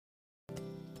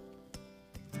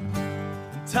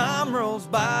Time rolls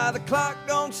by, the clock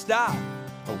don't stop.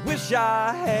 I wish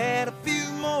I had a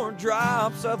few more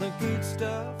drops of the good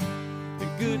stuff, the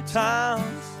good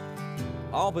times.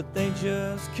 Oh, but they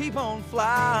just keep on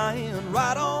flying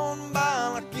right on by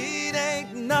like it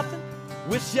ain't nothing.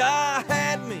 Wish I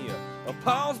had me a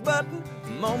pause button.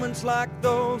 Moments like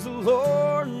those, the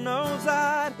Lord knows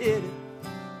I'd hit it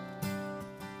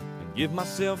and give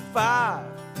myself 5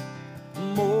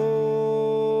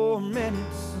 more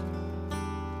minutes.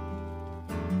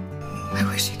 I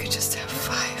wish you could just have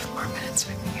 5 more minutes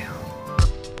with you.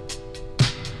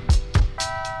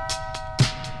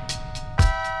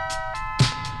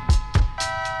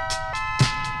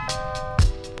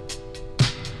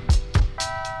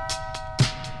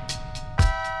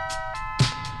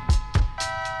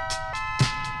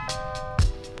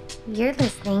 You're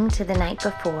listening to The Night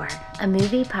Before, a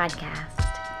movie podcast.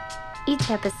 Each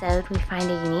episode, we find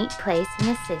a unique place in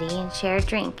the city and share a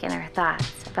drink and our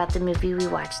thoughts about the movie we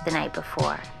watched the night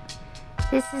before.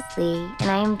 This is Lee, and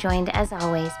I am joined, as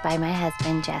always, by my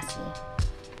husband, Jesse.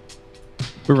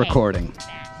 We're recording.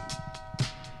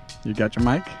 You got your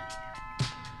mic?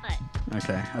 What?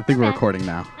 Okay, I think we're recording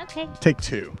now. Okay. Take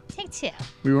 2. Take 2.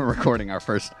 We weren't recording our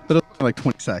first, but it was like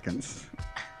 20 seconds.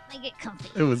 I get comfy.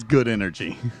 It was good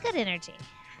energy. Good energy.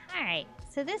 All right.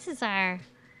 So this is our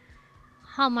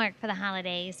Hallmark for the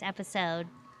Holidays episode.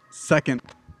 Second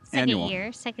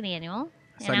annual. Second annual.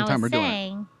 Second time we're doing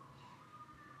it.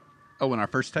 Oh, in our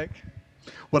first take?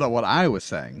 What I was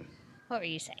saying. What were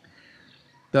you saying?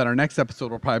 That our next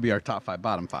episode will probably be our top 5,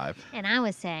 bottom 5. And I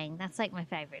was saying that's like my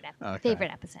favorite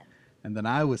episode. And then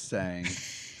I was saying,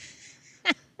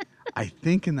 I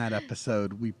think in that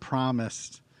episode we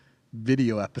promised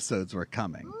video episodes were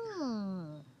coming.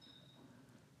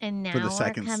 And now for the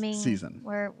second we're season.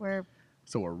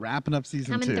 So we're wrapping up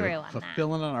season 2,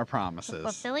 fulfilling on our promises.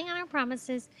 Fulfilling on our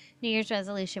promises. New Year's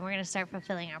resolution. We're going to start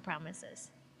fulfilling our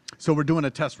promises. So we're doing a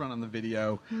test run on the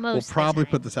video. We'll probably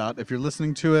put this out. If you're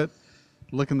listening to it,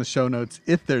 look in the show notes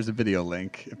if there's a video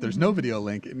link. If there's no video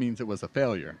link, it means it was a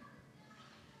failure.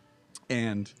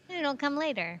 And it'll come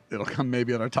later. It'll come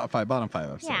maybe at our top 5, bottom 5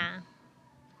 episode. Yeah.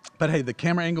 But hey, the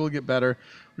camera angle will get better.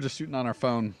 We're just shooting on our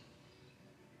phone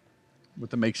with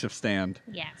the makeshift stand.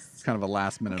 Yes. It's kind of a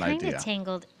last-minute idea. Kind of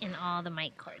tangled in all the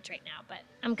mic cords right now, but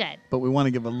I'm good. But we want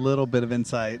to give a little bit of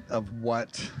insight of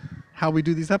how we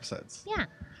do these episodes. Yeah.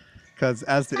 Because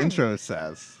as the intro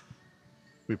says,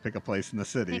 we pick a place in the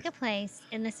city. Pick a place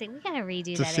in the city. We got to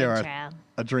redo to that share intro.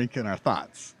 A drink and our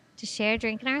thoughts. To share a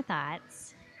drink and our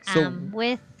thoughts. So,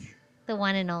 with the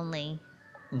one and only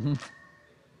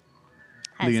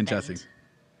Lee and Jesse.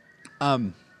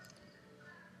 So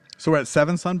we're at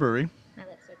Seven Sun Brewery. My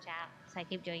lips switch out, so I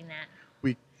keep doing that.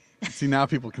 We see now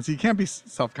people can see. You can't be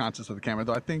self-conscious of the camera,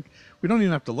 though. I think we don't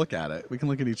even have to look at it. We can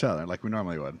look at each other like we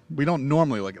normally would. We don't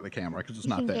normally look at the camera because it's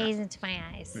not there. You can gaze into my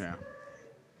eyes. Yeah.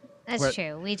 That's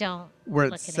true. We don't. We're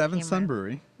look at at Seven a Sun camera.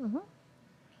 Brewery.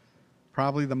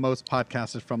 Probably the most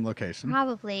podcasted from location.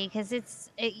 Probably because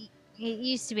it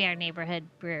used to be our neighborhood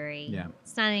brewery. Yeah.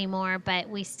 It's not anymore, but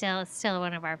it's still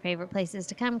one of our favorite places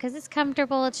to come because it's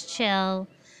comfortable, it's chill.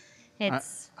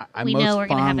 We know we're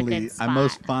going to have a good spot. I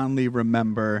most fondly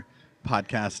remember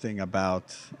podcasting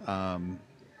about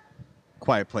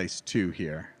Quiet Place 2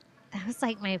 here. That was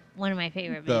like one of my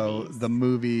favorite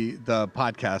movies. The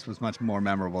podcast was much more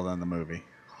memorable than the movie.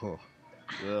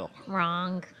 Oh.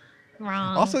 Wrong.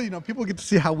 Also, people get to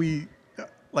see how we,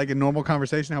 like in normal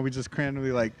conversation, how we just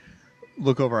randomly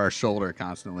look over our shoulder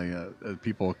constantly at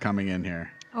people coming in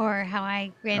here. Or how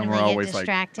I randomly get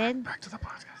distracted. Back to the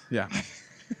podcast. Yeah.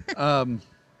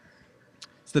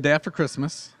 It's the day after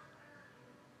Christmas,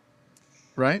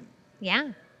 right?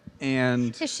 Yeah.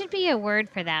 And there should be a word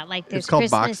for that. Like there's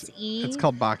Christmas Eve. It's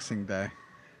called Boxing Day.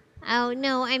 Oh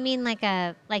no, I mean like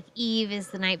Eve is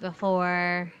the night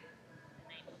before.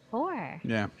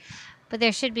 Yeah. But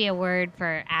there should be a word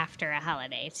for after a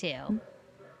holiday too.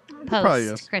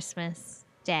 Post Christmas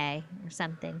Day or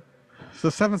something. So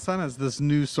Seven Sun has this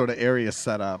new sort of area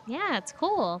set up. Yeah, it's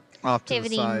cool. Off to they have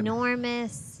the an side.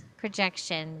 enormous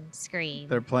projection screen.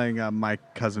 They're playing My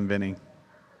Cousin Vinny,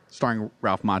 starring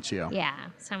Ralph Macchio. Yeah,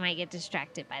 so I might get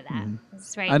distracted by that.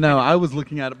 It's very I know. funny. I was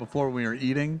looking at it before when we were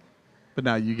eating, but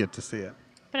now you get to see it.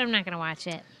 But I'm not going to watch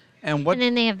it. And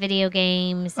then they have video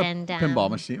games and pinball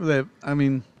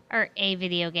machine. Or a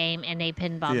video game and a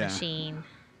pinball machine.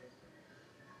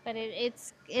 But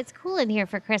it's cool in here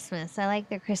for Christmas. I like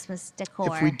their Christmas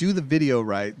decor. If we do the video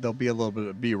right, there'll be a little bit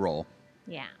of B-roll.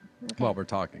 Yeah. Okay. While we're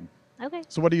talking. Okay.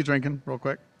 So what are you drinking, real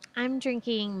quick? I'm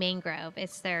drinking Mangrove.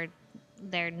 It's their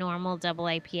normal double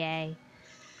IPA.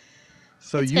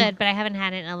 So It's good, but I haven't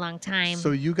had it in a long time.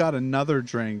 So you got another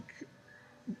drink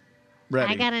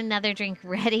ready. I got another drink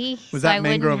ready. Was so that I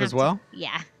wouldn't Mangrove have as well?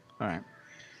 Yeah. All right.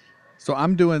 So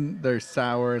I'm doing their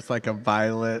sour. It's like a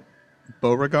violet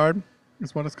Beauregard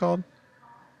is what it's called.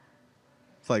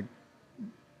 It's like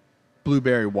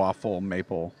blueberry waffle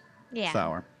maple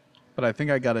sour. But I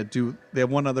think I got to do, they have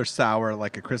one other sour,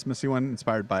 like a Christmassy one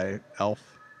inspired by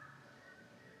Elf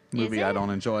movie I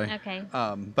don't enjoy. Okay.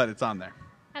 But it's on there.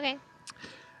 Okay.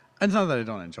 It's not that I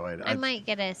don't enjoy it. I might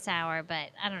get a sour, but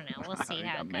I don't know. We'll see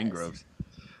how it goes. Mangroves.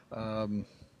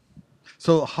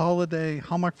 So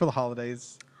Hallmark for the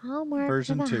holidays. Hallmark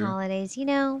version for the 2. holidays. You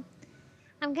know,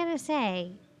 I'm going to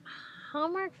say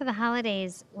Hallmark for the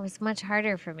holidays was much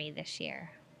harder for me this year.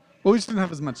 Well, we just didn't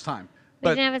have as much time. We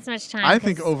didn't have as much time. I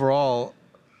think overall,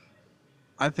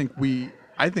 I think we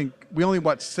only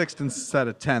watched 6 instead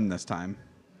of 10 this time.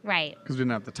 Right. Because we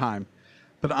didn't have the time.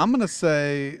 But I'm going to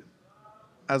say,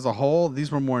 as a whole,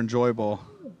 these were more enjoyable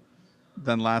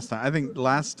than last time. I think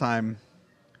last time,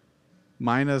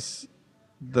 minus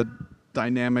the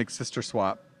dynamic sister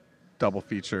swap double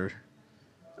feature.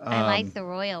 I like the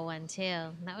royal one too.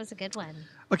 That was a good one.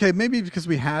 Okay, maybe because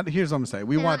here's what I'm going to say.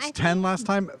 We watched 10 last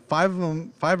time.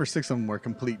 5 or 6 of them were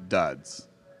complete duds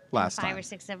last time. 5 or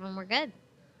 6 of them were good.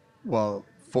 Well,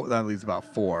 that leaves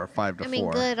about 4, 5 to 4. I mean,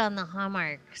 good on the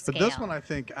Hallmark scale. But this one, I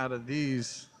think, out of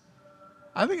these,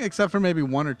 I think except for maybe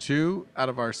 1 or 2 out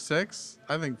of our 6,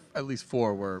 I think at least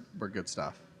 4 were good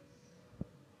stuff.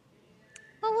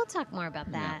 Well, we'll talk more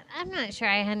about that. Yeah. I'm not sure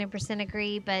I 100%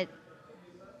 agree, but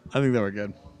I think they were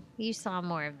good. You saw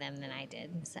more of them than I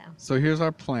did, so. So here's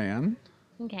our plan.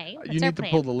 Okay. You need to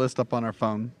pull the list up on our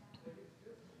phone.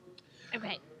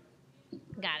 Okay.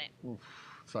 Got it. Oof.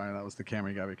 Sorry, that was the camera.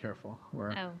 You gotta be careful.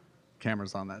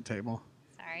 Camera's on that table.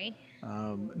 Sorry.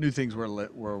 New things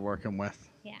we're working with.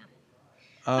 Yeah.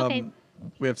 Okay.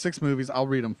 We have 6 movies. I'll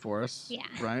read them for us. Yeah.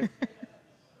 Right?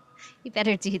 You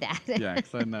better do that. Yeah,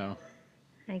 because I know.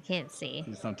 I can't see.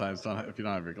 You sometimes don't if you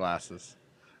don't have your glasses.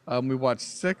 We watched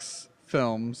 6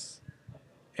 films,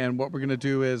 and what we're going to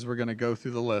do is we're going to go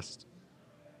through the list,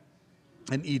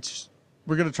 and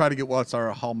we're going to try to get what's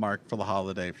our Hallmark for the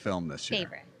holiday film this year.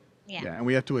 Favorite. Yeah. Yeah, and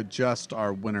we have to adjust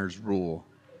our winner's rule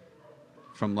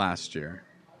from last year.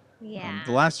 Yeah.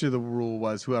 The last year the rule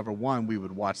was whoever won, we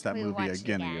would watch that movie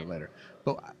again a year later.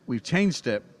 But we've changed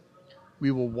it.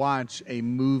 We will watch a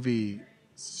movie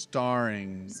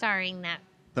starring that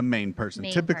the main person.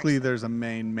 Typically there's a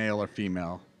main male or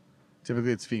female.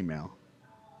 Typically it's female.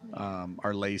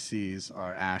 Our Lacey's,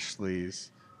 our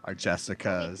Ashley's, our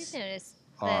Jessicas,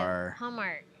 our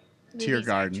Hallmark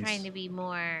Tiergardens are trying to be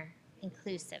more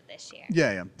inclusive this year.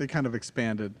 Yeah. They kind of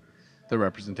expanded the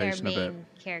representation Their a bit. main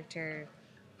character.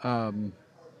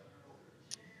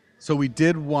 So we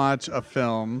did watch a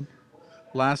film.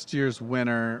 Last year's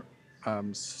winner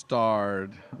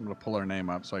starred. I'm going to pull her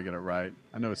name up so I get it right.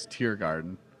 I know it's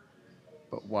Tiergarden.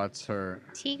 But what's her?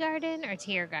 Tea Garden or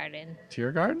Tiergarden?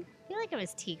 Tiergarden? I feel like it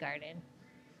was Tea Garden.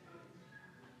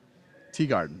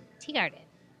 Teagarden. Teagarden.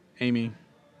 Amy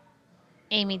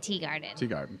Teagarden.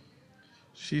 Teagarden.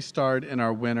 She starred in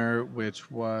our winner,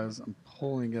 which was, I'm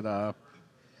pulling it up.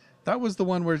 That was the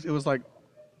one where it was like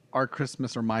Our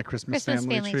Christmas or My Christmas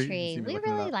Family Tree. We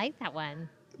really liked that one.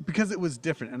 Because it was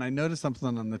different. And I noticed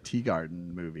something on the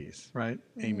Teagarden movies, right?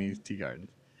 Mm-hmm. Amy's Teagarden.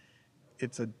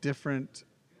 It's a different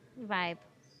vibe.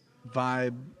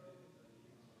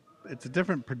 It's a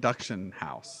different production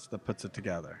house that puts it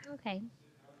together. Okay.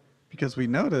 Because we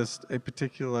noticed a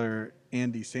particular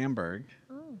Andy Samberg,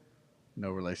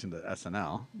 no relation to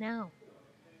SNL. No.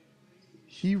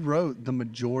 He wrote the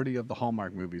majority of the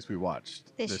Hallmark movies we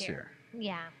watched this year.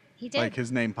 Yeah, he did. Like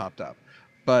his name popped up.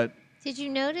 But did you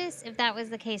notice if that was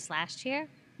the case last year?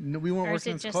 No, we weren't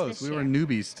working as close. We were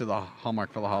newbies to the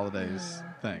Hallmark for the Holidays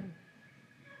thing.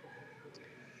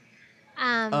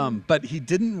 But he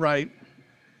didn't write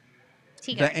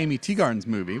the Amy Teagarden's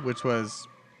movie, which was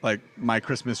like My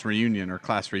Christmas Reunion or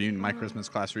Class Reunion, My Christmas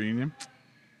Class Reunion,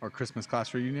 or Christmas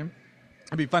Class Reunion.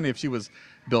 It'd be funny if she was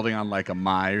building on like a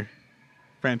My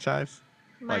franchise,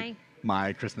 like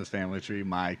My Christmas Family Tree,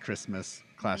 My Christmas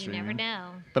Class Reunion. You never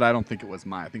know. But I don't think it was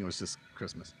My. I think it was just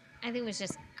Christmas. I think it was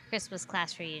just Christmas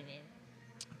Class Reunion.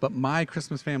 But My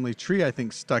Christmas Family Tree, I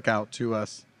think, stuck out to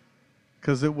us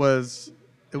because it was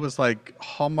like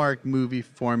Hallmark movie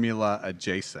formula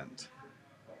adjacent.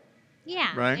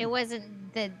 Yeah, right? It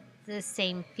wasn't the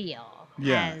same feel.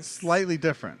 Yeah, slightly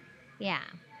different. Yeah.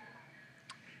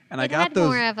 And it I got had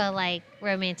more of a like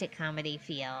romantic comedy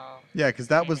feel. Yeah, because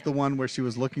that was the one where she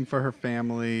was looking for her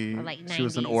family. Or like she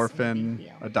was an orphan,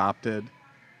 adopted.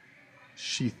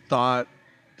 She thought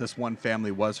this one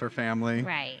family was her family.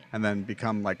 Right. And then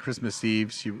become like Christmas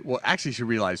Eve. She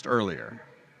realized earlier.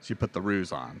 She put the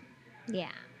ruse on. Yeah.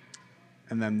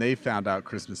 And then they found out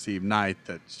Christmas Eve night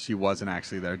that she wasn't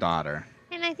actually their daughter.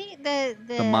 And I think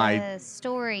the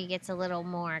story gets a little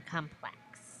more complex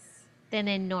than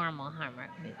in normal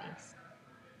Hallmark movies.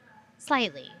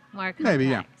 Slightly more complex. Maybe,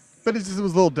 yeah. But it was a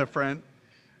little different.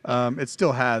 It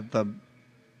still had the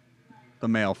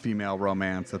male-female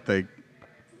romance that they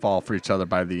fall for each other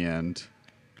by the end.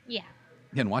 Yeah.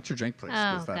 Again, watch your drink, please.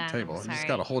 Oh, that God, table. I'm You just sorry.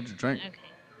 got to hold your drink. Okay.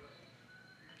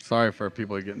 Sorry for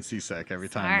people getting seasick every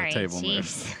time the Sorry, table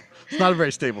moves. jeez. It's not a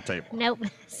very stable table. Nope.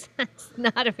 It's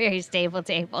not a very stable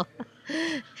table.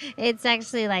 It's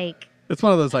actually like It's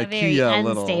one of those a very IKEA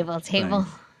little unstable table.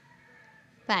 things.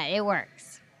 But it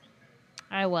works.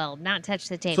 I will not touch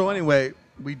the table. So anyway,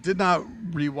 we did not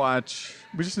rewatch.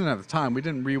 We just didn't have the time. We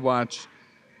didn't rewatch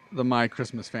the My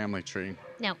Christmas Family Tree,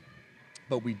 No.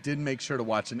 but we did make sure to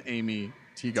watch an Amy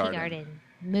Teagarden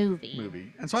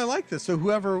movie. And so I like this. So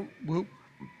whatever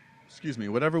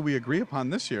we agree upon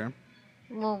this year,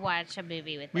 We'll watch a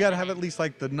movie with we got to have at least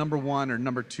like the number 1 or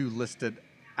number 2 listed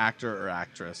actor or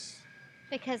actress.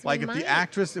 because Like we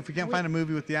if we can't find a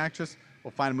movie with the actress,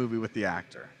 we'll find a movie with the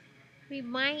actor. we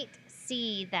might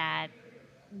see that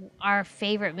our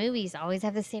favorite movies always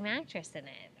have the same actress in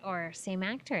it or same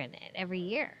actor in it every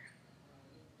year.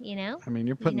 You know? I mean,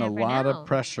 you're putting a never lot know. of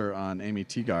pressure on Amy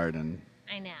Teagarden.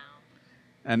 I know.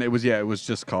 And it was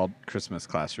just called Christmas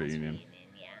Class Reunion.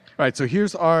 Yeah. All right, so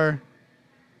here's our.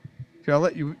 Here, I'll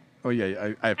let you. Oh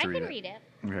yeah, I have to I read can it. read it.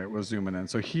 Okay, we're zooming in.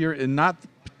 So here, not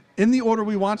in the order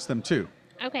we watched them too.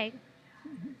 Okay.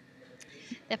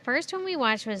 The first one we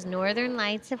watched was Northern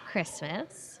Lights of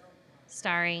Christmas,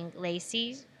 starring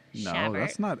Lacey No, Chabert.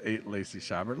 that's not Lacey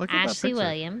Chabert. Look at that Ashley picture.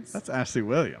 Williams. That's Ashley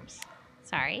Williams.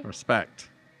 Sorry. Respect.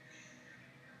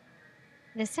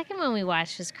 The second one we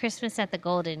watched was Christmas at the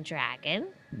Golden Dragon.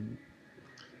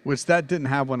 Which that didn't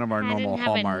have one of our I normal didn't have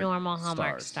Hallmark a normal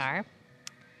Hallmark stars, star.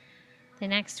 The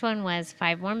next one was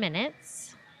 5 More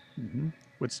Minutes.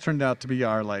 which turned out to be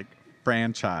our like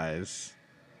franchise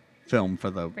film for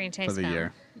the Franchise for the film.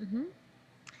 year.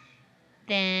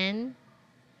 Then,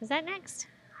 was that next?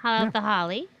 Hollow Up the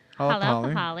Holly. Hollow Up the Up the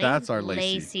Holly. Holly. That's our Lacey.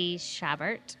 Lacey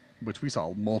Chabert. Which we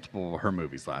saw multiple of her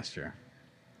movies last year.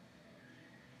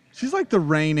 She's like the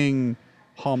reigning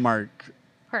Hallmark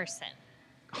Person.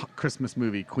 Christmas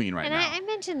movie queen right And now. I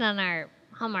mentioned on our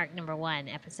Hallmark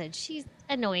 #1 episode, she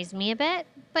annoys me a bit.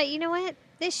 But you know what?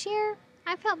 This year,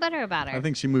 I felt better about her. I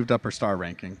think she moved up her star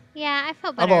ranking. Yeah, I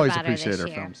felt better I've always about her appreciated this her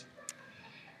year. films.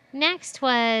 Next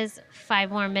was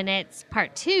 5 More Minutes,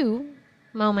 Part 2,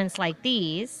 Moments Like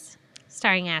These,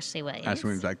 starring Ashley Williams. Ashley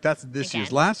Williams, like that's this year's.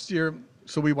 Again. Last year,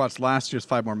 so we watched last year's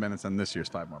 5 More Minutes and this year's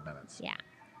 5 More Minutes. Yeah.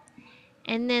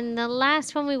 And then the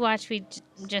last one we watched, we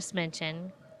just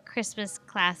mentioned, Christmas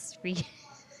Class Reunion.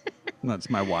 That's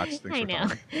my watch. Thanks I for know.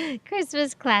 talking.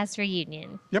 Christmas Class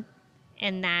Reunion. Yep,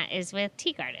 And that is with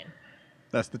Teagarden.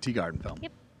 that's the Teagarden film.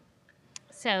 Yep.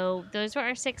 So those were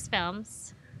our 6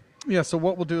 films. Yeah. So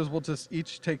what we'll do is we'll just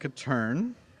each take a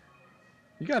turn.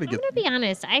 You got to I'm get. going to be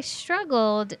honest. I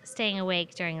struggled staying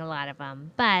awake during a lot of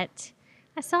them, but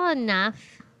I saw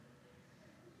enough,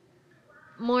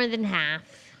 more than half.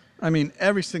 I mean,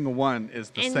 every single one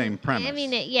is the And, same premise. I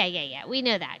mean, yeah. We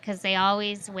know that because they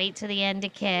always wait to the end to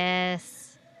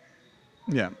kiss.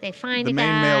 yeah. They find The a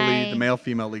main male guy. lead, the male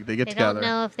female lead, they get They together. don't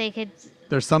know if they could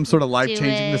There's some sort of life-changing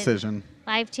it. decision.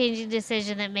 life-changing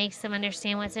decision that makes them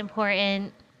understand what's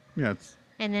important, Yeah. It's,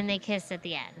 and then they kiss at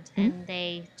the end, and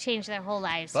they change their whole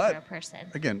lives But- for a person.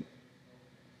 again,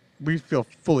 we feel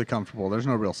fully comfortable. There's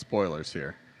no real spoilers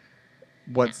here.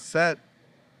 What set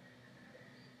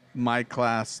my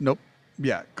class,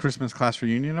 Christmas Class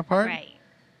Reunion apart, Right.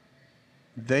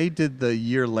 they did the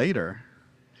year later.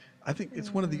 I think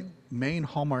it's one of the main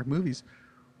Hallmark movies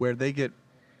where the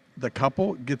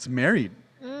couple gets married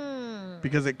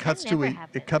because it cuts never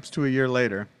to a year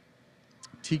later.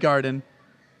 Teagarden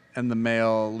and the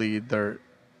male lead, they're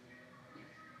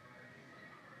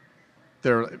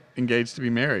engaged to be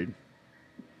married.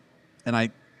 And I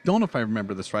don't know if I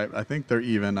remember this right, but I think they're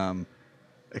even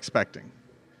expecting.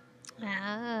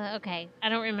 Okay. I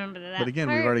don't remember that. But again,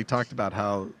 we've part. already talked about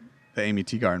how the Amy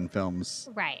Teagarden films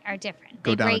Right, are different.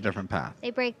 go They down a break- different path. They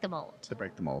break the mold. They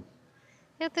break the mold.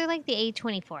 They're like the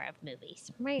A24 of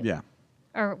movies, right? Yeah.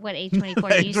 Or what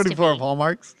A24 used to be. A24 of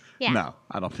Hallmarks? Yeah. No,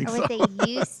 I don't think Or so. what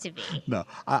they used to be. No,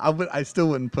 I still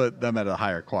wouldn't put them at a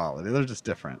higher quality. They're just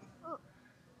different.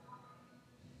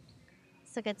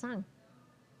 It's a good song.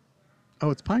 Oh,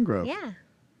 it's Pine Grove. Yeah.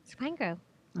 It's Pine Grove.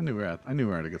 I knew we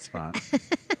were at a good spot.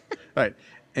 All right,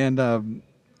 and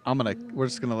we're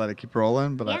just gonna let it keep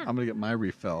rolling, but Yeah. I'm gonna get my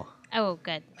refill, Oh,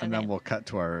 good. and Okay. then we'll cut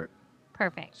to our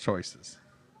Perfect. choices.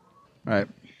 All right.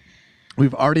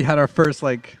 We've already had our first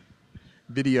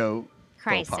video faux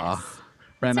Crisis. pas.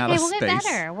 Ran It's out okay. of We'll space. get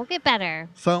better. We'll get better.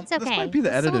 So It's okay. this might be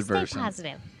the edited we'll version. Stay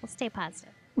positive. We'll stay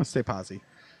positive. Let's stay posy.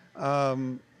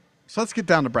 So let's get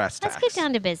down to brass tacks. Let's get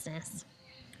down to business.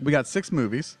 We got 6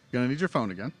 movies. You're gonna need your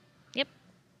phone again. Yep.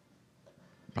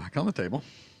 Back on the table.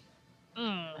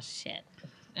 Oh shit.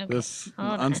 Okay. This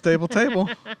Hold on. unstable table.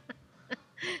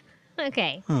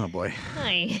 Okay. Oh boy.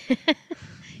 Hi.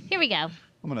 Here we go.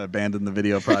 I'm gonna abandon the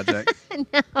video project.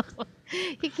 No,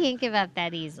 you can't give up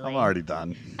that easily. I'm already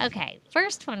done. Okay.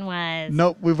 First one was.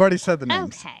 Nope, we've already said the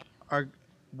names. Okay.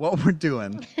 What we're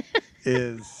doing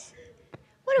is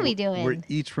What are we doing? we're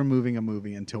each removing a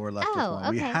movie until we're left with Oh,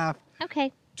 one. We okay. have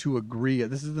Okay. to agree.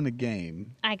 This isn't a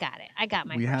game. I got it. I got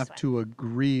my We first have one. to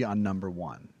agree on number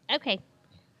 1. Okay.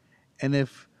 And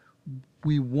if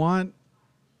we want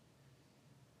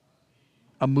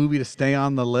a movie to stay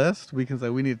on the list, we can say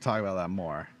we need to talk about that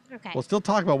more. Okay. We'll still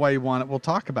talk about why you want it. We'll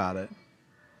talk about it,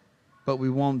 but we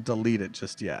won't delete it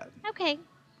just yet. Okay.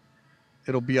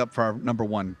 It'll be up for our number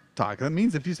 1 talk. That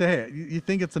means if you say, hey, you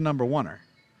think it's a number 1er.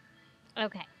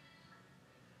 Okay.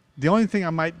 The only thing I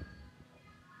might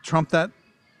trump that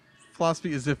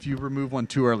philosophy is if you remove one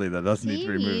too early that doesn't Do need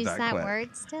to you be removed use that that quick.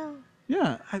 word still?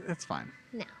 Yeah, that's fine.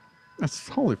 No. That's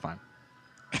totally fine.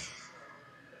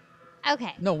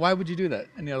 Okay. No, why would you do that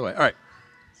any other way? All right.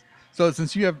 So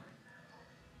since you have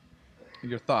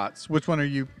your thoughts, which one are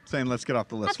you saying let's get off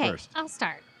the list Okay. first? I'll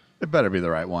start. It better be the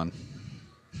right one.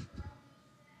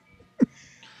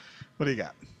 What do you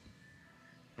got?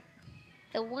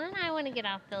 The one I want to get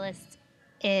off the list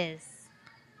is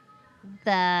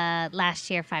the last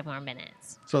year 5 more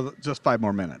minutes. So just 5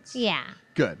 more minutes. Yeah.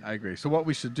 Good. I agree. So what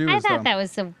we should do I is thought that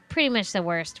was pretty much the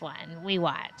worst one we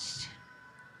watched.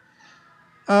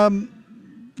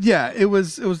 yeah, it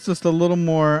was just a little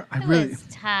more. It was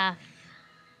tough.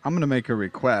 I'm gonna make a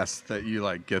request that you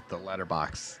get the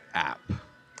Letterboxd app.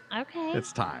 Okay.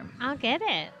 It's time. I'll get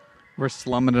it. We're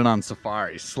slumming it on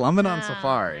Safari. Slumming on Oh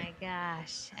Safari. my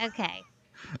gosh. Okay.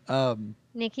 Nikki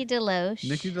Nikki DeLoach.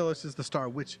 DeLoach is the star,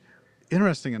 which,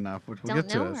 interesting enough, which we'll Don't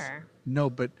get to know this. her. No,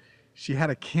 but she had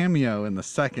a cameo in the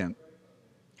second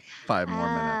 5 more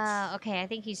minutes. Okay. I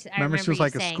think you. I Remember she was you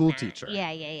like a saying school that. teacher.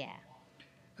 Yeah. Yeah. Yeah.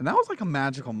 And that was like a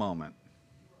magical moment.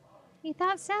 You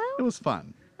thought so? It was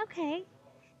fun. Okay.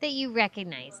 That you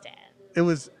recognized it. It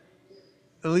was,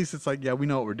 at least it's yeah, we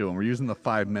know what we're doing. We're using the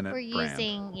 5-minute We're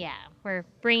brand. we're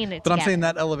bringing it But together. I'm saying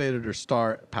that elevated her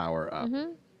star power up.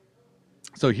 Mm-hmm.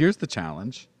 So here's the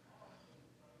challenge.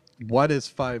 What is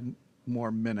 5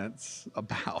 more minutes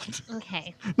about?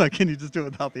 Okay. No, can you just do it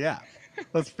without the app?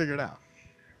 Let's figure it out.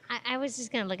 I was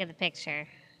just going to look at the picture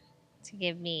to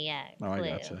give me a clue. Oh, I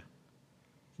gotcha.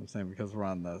 I'm saying because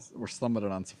we're slumming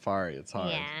it on Safari. It's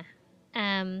hard.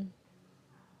 Yeah.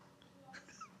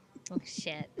 Oh,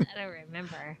 shit. I don't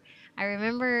remember. I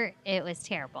remember it was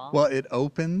terrible. Well, it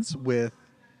opens with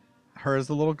her as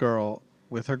a little girl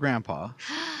with her grandpa.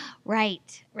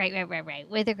 Right.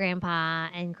 With her grandpa,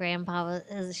 and grandpa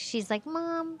she's like,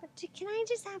 Mom, can I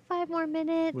just have 5 more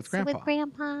minutes With grandpa.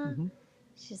 Mm-hmm.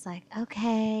 She's like,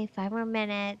 okay, 5 more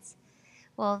minutes.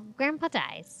 Well, grandpa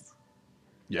dies.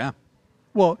 Yeah.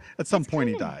 Well, at some It's point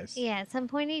he kinda- dies Yeah, at some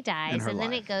point he dies, her and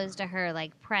then life. it goes to her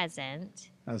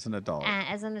present as an adult.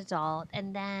 as an adult,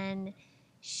 and then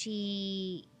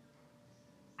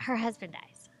her husband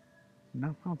dies. No,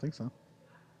 I don't think so.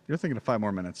 You're thinking of 5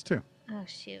 more minutes too. Oh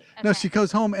shoot! No, Okay. she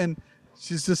goes home and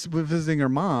she's just visiting her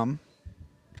mom.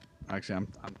 Actually,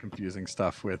 I'm confusing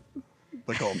stuff with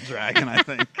the Golden Dragon, I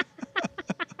think.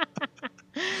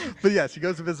 But yeah, she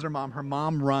goes to visit her mom. Her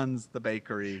mom runs the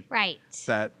bakery. Right.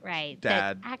 That Right.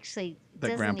 dad that actually that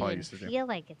doesn't grandpa even used to do. feel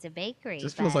like it's a bakery.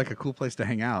 Just feels but- like a cool place to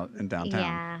hang out in downtown.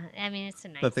 Yeah, I mean it's a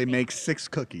nice. That they make bakery. 6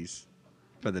 cookies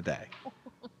for the day.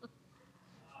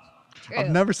 True. I've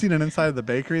never seen an inside of the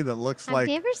bakery that looks Have like.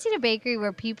 you ever seen a bakery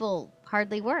where people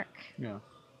hardly work? Yeah.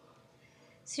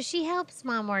 So she helps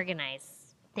mom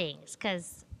organize things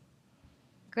because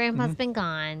grandpa's been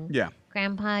gone. Yeah.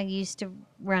 Grandpa used to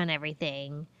run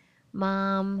everything.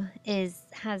 Mom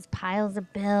has piles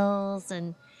of bills,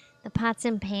 and the pots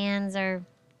and pans are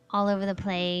all over the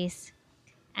place.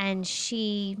 And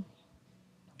she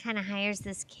kind of hires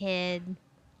this kid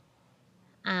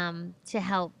to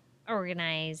help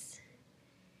organize.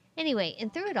 Anyway,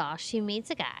 and through it all, she meets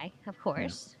a guy, of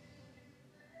course.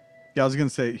 Yeah, I was going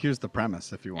to say, here's the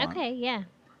premise if you want. Okay, yeah.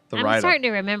 The I'm write-up. starting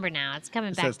to remember now. It's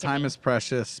coming It back says, to time me. is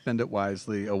precious, spend it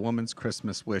wisely. A woman's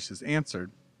Christmas wish is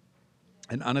answered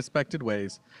in unexpected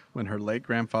ways when her late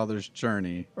grandfather's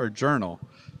journal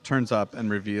turns up and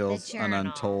reveals an journal.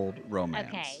 untold romance.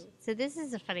 Okay, so this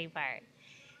is a funny part.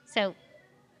 So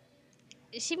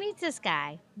she meets this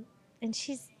guy, and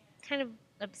she's kind of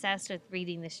obsessed with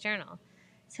reading this journal.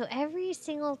 So every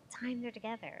single time they're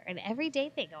together and every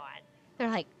date they go on, they're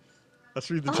like, Let's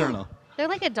read the journal. they're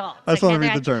like adults. I just want to they're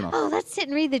read the journal. Oh, let's sit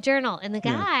and read the journal. And the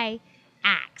Yeah. guy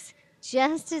acts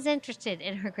just as interested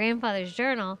in her grandfather's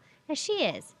journal as she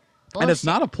is. Bullshit. And it's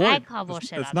not a ploy. I call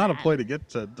bullshit It's on not that. a ploy to get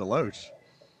to Deloach.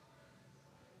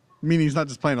 Meaning he's not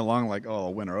just playing along like, oh,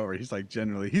 I'll win her over. He's like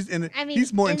genuinely, he's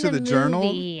more in into the movie journal.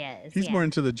 He is. He's more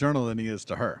into the journal than he is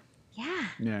to her. Yeah.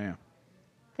 Yeah.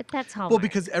 But that's Hallmark. Well,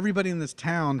 because everybody in this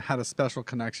town had a special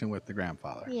connection with the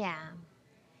grandfather. Yeah.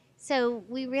 So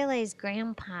we realized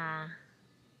Grandpa,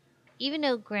 even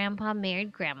though Grandpa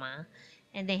married Grandma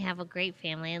and they have a great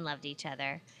family and loved each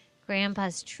other,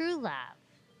 Grandpa's true love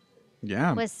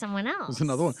Yeah. was someone else. Was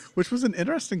another one, which was an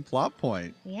interesting plot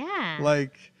point. Yeah.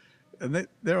 Like, and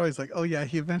they're always like, oh, yeah,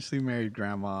 he eventually married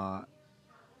Grandma,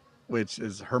 which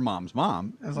is her mom's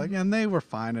mom. And it's like, and they were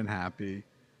fine and happy.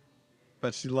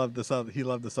 But he loved this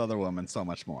other woman so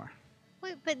much more.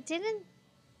 Wait, but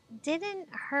didn't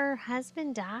her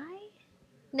husband die?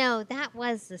 No, that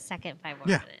was the second 5 more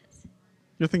minutes.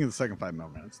 You're thinking of the second 5 more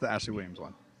minutes, the Ashley Williams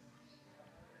one.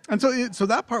 And so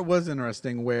that part was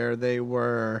interesting where they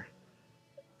were,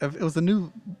 it was a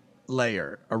new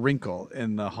layer, a wrinkle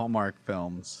in the Hallmark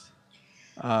films.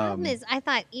 Problem is, I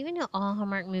thought even though all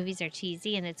Hallmark movies are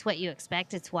cheesy and it's what you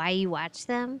expect, it's why you watch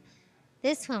them.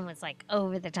 This one was like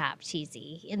over the top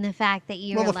cheesy in the fact that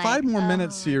you were the like, 5 more oh minute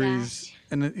my series, gosh.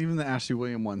 and even the Ashley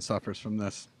Williams one suffers from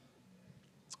this.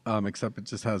 Except it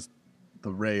just has the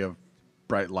ray of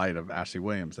bright light of Ashley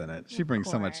Williams in it. She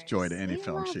brings so much joy to any We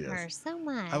film love she her is. so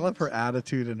much. I love her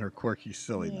attitude and her quirky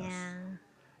silliness.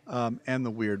 Yeah. And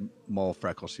the weird mole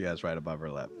freckle she has right above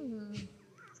her lip.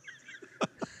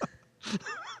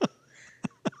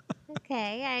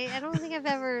 Okay, I don't think I've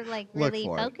ever like Look really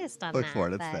for it. focused on Look that. for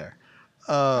it. It's but there.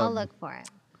 I'll look for it.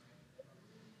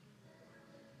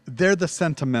 They're the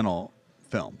sentimental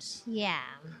films Yeah.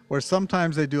 where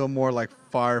sometimes they do a more like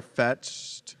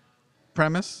far-fetched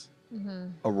premise,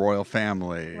 a royal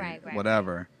family, Right,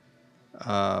 whatever.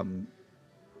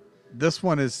 This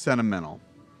one is sentimental,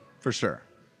 for sure.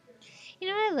 You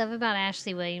know what I love about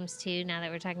Ashley Williams too, now that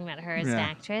we're talking about her as an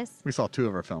actress? We saw 2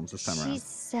 of her films this time around. She's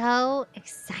so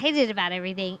excited about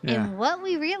everything. Yeah. And what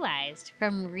we realized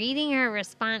from reading her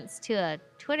response to a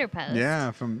Twitter post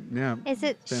is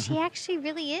that she actually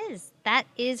really is. That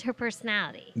is her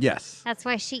personality. Yes. That's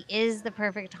why she is the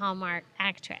perfect Hallmark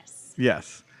actress.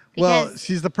 Yes. Well, Because-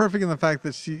 she's the perfect in the fact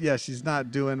that she's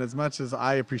not doing as much as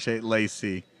I appreciate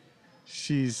Lacey.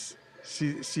 She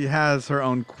has her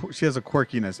own. She has a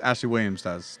quirkiness. Ashley Williams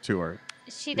does to her.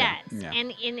 She Yeah, does. yeah.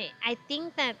 And I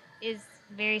think that is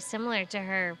very similar to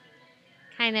her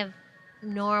kind of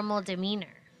normal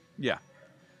demeanor. Yeah.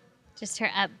 Just her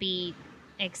upbeat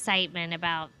excitement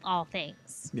about all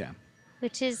things, Yeah.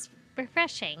 which is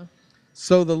refreshing.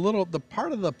 So the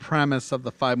part of the premise of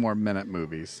the 5 more minute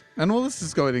movies, and let's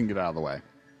just go ahead and get out of the way.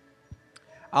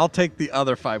 I'll take the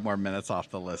other 5 more minutes off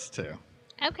the list too.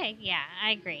 Okay, yeah,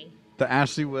 I agree. The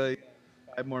Ashley Williams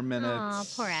 5 more minutes. Oh,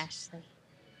 poor Ashley.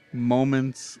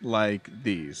 Moments like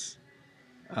these.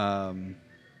 Am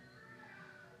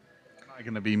I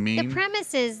going to be mean? The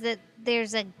premise is that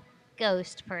there's a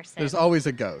ghost person There's always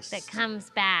a ghost. that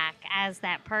comes back as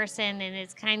that person, and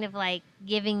it's kind of like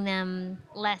giving them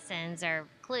lessons or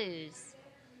clues.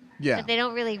 Yeah. But they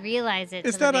don't really realize it.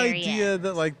 It's till that the very idea end.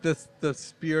 that like the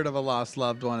spirit of a lost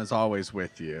loved one is always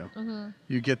with you. Mm-hmm.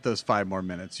 You get those 5 more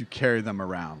minutes. You carry them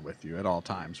around with you at all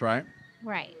times, right?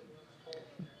 Right.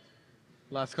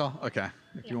 Last call? Okay.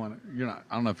 If you want to, you're not,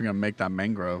 I don't know if you're going to make that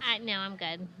mangrove. No, I'm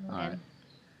good. I'm All good.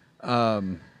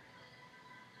 right.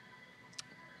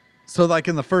 So like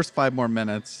in the first 5 more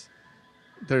minutes,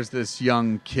 there's this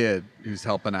young kid who's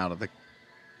helping out at the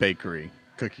bakery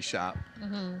cookie shop,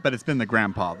 but it's been the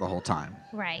grandpa the whole time.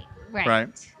 Right. Right.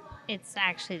 It's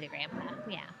actually the grandpa.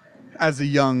 Yeah. As a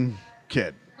young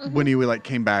kid, when he like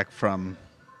came back from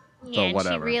Yeah, and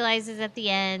whatever. she realizes at the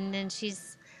end, and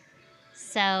she's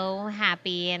so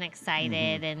happy and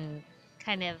excited, and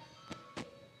kind of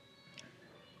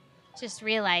just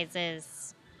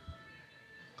realizes.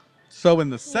 So in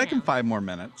the second 5 more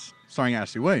minutes, starring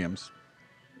Ashley Williams,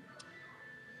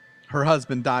 her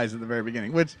husband dies at the very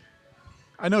beginning, which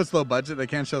I know it's low budget. They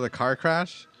can't show the car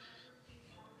crash,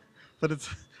 but it's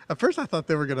at first I thought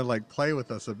they were gonna like play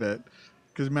with us a bit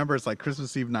because remember it's like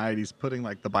Christmas Eve night. He's putting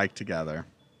like the bike together,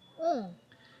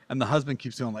 And the husband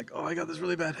keeps doing like, oh, I got this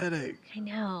really bad headache. I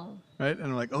know. Right? And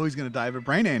I'm like, oh, he's going to die of a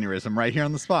brain aneurysm right here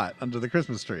on the spot under the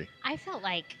Christmas tree. I felt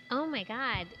like, oh my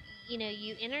God, you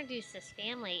introduce this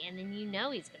family and then he's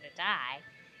going to die.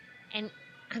 And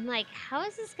I'm like, how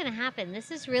is this going to happen?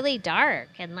 This is really dark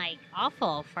and like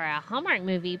awful for a Hallmark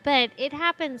movie, but it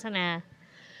happens in a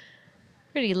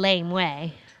pretty lame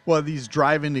way. Well, he's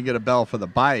driving to get a bell for the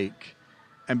bike.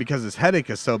 And because his headache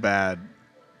is so bad,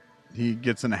 he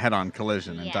gets in a head-on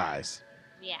collision and dies.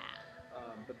 Yeah.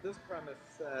 But this premise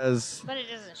says... But it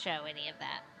doesn't show any of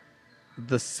that.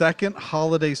 The second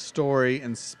holiday story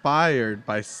inspired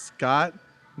by Scott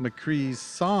McCree's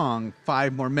song,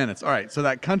 5 More Minutes. All right, so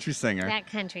that country singer. That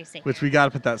country singer. Which we got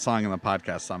to put that song in the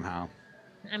podcast somehow.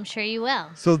 I'm sure you will.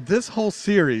 So this whole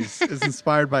series is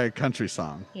inspired by a country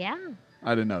song. Yeah.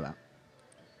 I didn't know that.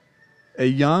 A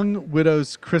young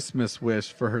widow's Christmas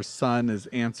wish for her son is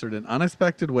answered in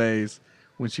unexpected ways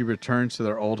when she returns to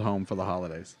their old home for the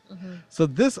holidays. Mm-hmm. So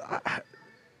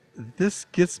this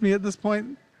gets me at this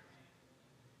point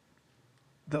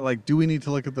that, like, do we need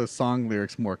to look at those song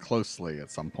lyrics more closely at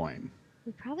some point?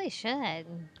 We probably should.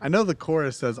 I know the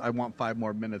chorus says, I want 5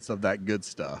 more minutes of that good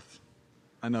stuff.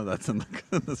 I know that's in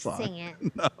the song. Sing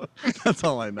it. No, that's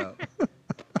all I know.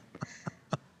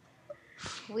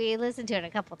 We listened to it a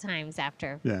couple times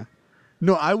after. Yeah.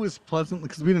 No, I was pleasantly,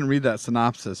 because we didn't read that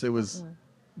synopsis. It was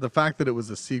the fact that it was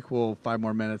a sequel, 5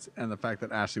 More Minutes, and the fact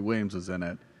that Ashley Williams was in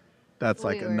it. That's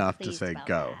like enough to say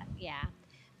go. That. Yeah.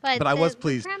 But I was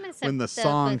pleased when the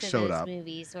song showed up.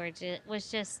 Movies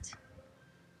was just,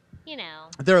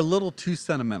 they're a little too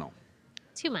sentimental.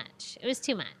 Too much. It was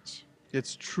too much.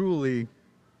 It's truly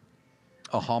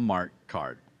a Hallmark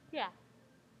card. Yeah.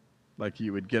 Like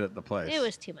you would get at the place. It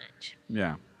was too much.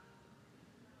 Yeah.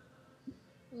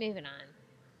 Moving on.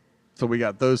 So we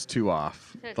got those two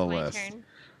off So it's the my list. turn?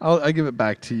 I'll give it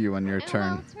back to you on your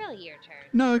turn. Well, it's really your turn.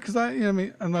 No, because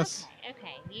unless...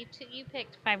 Okay. You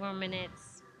picked 5 more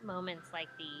minutes, moments like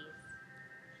these.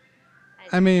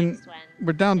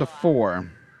 We're down to 4.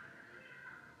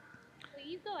 Well,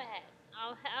 you go ahead.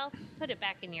 I'll put it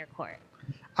back in your court.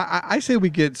 I say we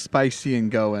get spicy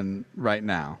and going right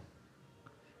now.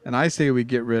 And I say we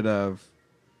get rid of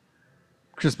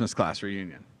Christmas Class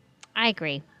Reunion. I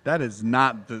agree. That is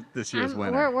not this year's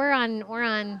winner. We're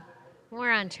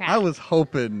on track. I was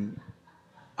hoping.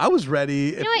 I was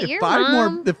ready. You know what? Your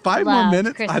mom if 5 more loved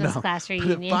minutes, Christmas I know. Class But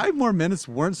Reunion. if 5 more minutes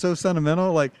weren't so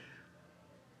sentimental, like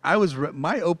I was.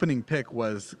 My opening pick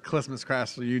was Christmas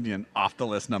Class Reunion off the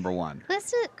list, number 1. I don't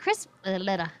think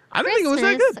it was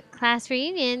that good. Class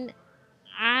Reunion.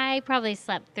 I probably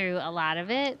slept through a lot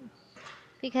of it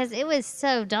because it was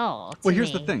so dull. Well,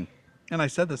 here's the thing, and I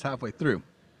said this halfway through.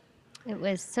 It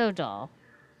was so dull.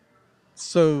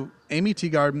 So Amy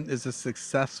Teagarden is a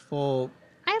successful.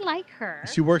 I like her.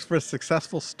 She works for a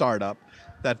successful startup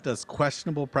that does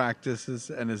questionable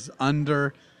practices and is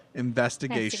under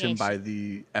investigation by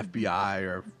the FBI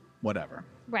or whatever.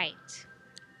 Right.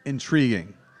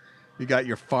 Intriguing. You got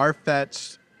your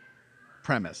far-fetched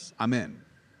premise. I'm in.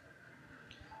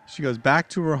 She goes back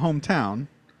to her hometown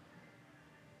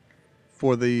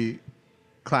for the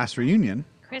class reunion.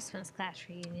 Christmas Class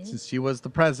Reunion. Since she was the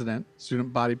president,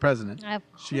 student body president,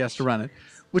 she has to run it.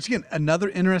 Which, again, another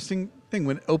interesting thing.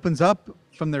 When it opens up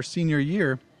from their senior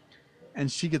year and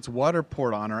she gets water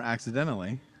poured on her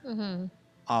accidentally, a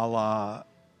la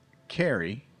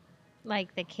Carrie.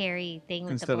 Like the Carrie thing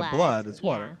with instead the of blood, it's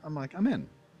water. I'm like, I'm in.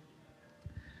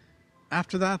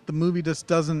 After that, the movie just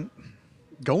doesn't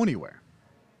go anywhere.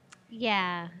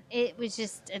 Yeah, it was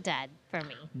just a dud for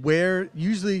me. Where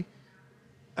usually,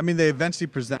 they eventually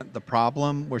present the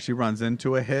problem where she runs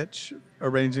into a hitch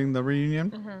arranging the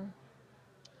reunion.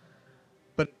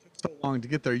 But it took so long to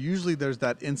get there. Usually there's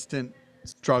that instant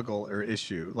struggle or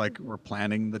issue. Like we're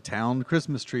planning the town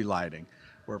Christmas tree lighting.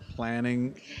 We're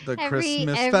planning the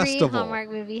Christmas festival. Every Hallmark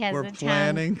movie has the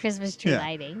town Christmas tree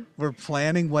lighting. We're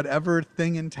planning whatever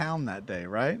thing in town that day,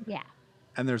 right? Yeah.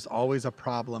 And there's always a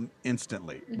problem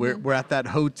instantly. We're at that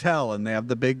hotel and they have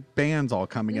the big bands all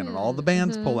coming in and all the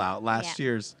bands pull out last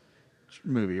year's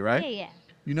movie, right?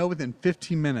 Yeah. Within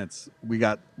 15 minutes, we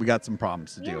got some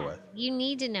problems to deal with. You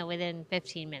need to know within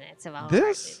 15 minutes of a Hallmark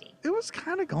movie. It was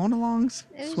kind of going along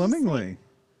swimmingly.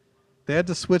 They had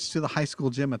to switch to the high school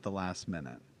gym at the last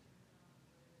minute.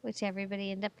 Which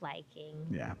everybody ended up liking.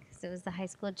 Yeah. Because it was the high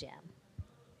school gym.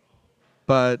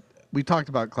 But we talked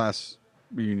about Class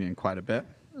Reunion quite a bit.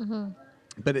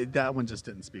 But that one just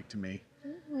didn't speak to me.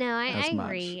 No, I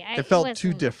agree. It felt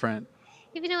too different.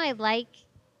 Even though I like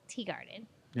Teagarden.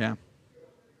 Yeah.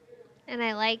 And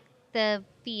I like the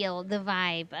feel the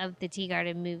vibe of the Tea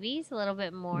Garden movies a little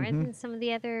bit more Mm-hmm. than some of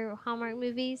the other Hallmark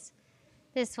movies.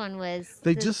 This one was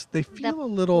They the feel a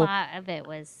little plot of it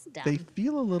was dumb. they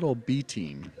feel a little B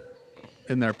team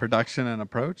in their production and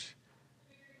approach,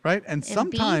 right? And And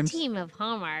sometimes, B team of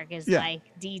Hallmark is Yeah. like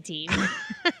D team.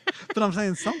 but I'm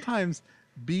saying sometimes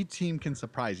B team can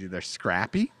surprise you. They're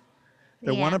scrappy,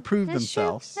 they Yeah, want to prove that's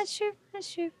themselves, True. That's true.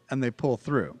 That's true. and they pull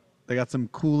through. They got some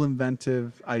cool,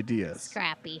 inventive ideas.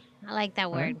 Scrappy. I like that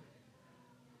Right? word.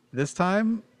 This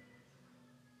time,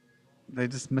 they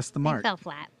just missed the They mark. fell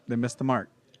flat. They missed the mark.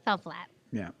 Fell flat.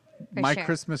 Yeah. For my sure.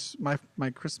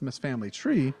 Christmas family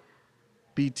tree,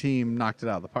 B team knocked it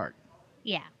out of the park.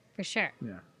 Yeah, for sure.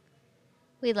 Yeah.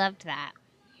 We loved that.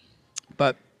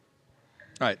 But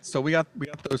all right, so we got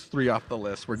those 3 off the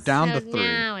list. We're down so to 3.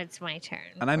 now it's my turn.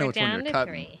 And I know We're which one down you're to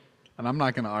cutting. 3. And I'm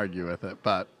not going to argue with it,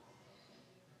 but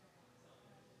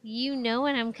You know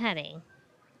what I'm cutting.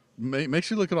 make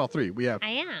sure you look at all 3. We have I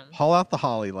am. Haul Out the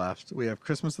Holly left. We have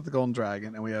Christmas at the Golden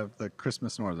Dragon, and we have the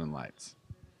Christmas Northern Lights.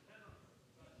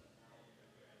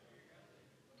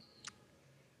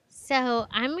 So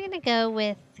I'm going to go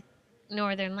with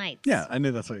Northern Lights. Yeah, I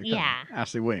knew that's what you're Yeah. cutting.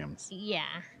 Ashley Williams. Yeah.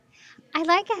 I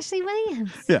like Ashley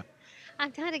Williams. Yeah.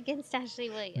 I'm not against Ashley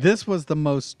Williams. This was the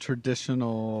most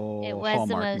traditional It was Hallmark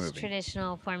the most movie.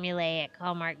 traditional formulaic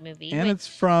Hallmark movie. And which, it's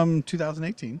from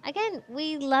 2018. again,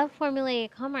 we love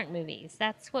formulaic Hallmark movies.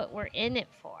 That's what we're in it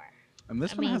for. And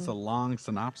this I one has a mean- long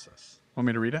synopsis. Want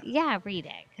me to read it? Yeah, read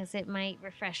it because it might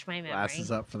refresh my memory.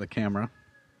 Glasses up for the camera.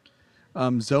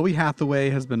 Zoe Hathaway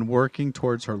has been working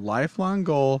towards her lifelong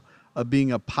goal of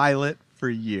being a pilot for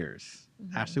years.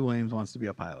 Mm-hmm. Ashley Williams wants to be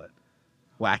a pilot.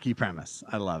 Wacky premise.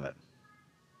 I love it.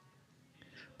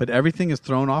 But everything is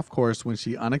thrown off course when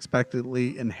she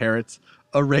unexpectedly inherits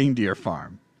a reindeer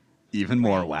farm. Even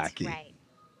more Right, wacky. Right.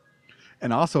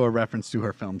 And also a reference to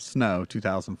her film Snow,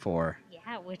 2004.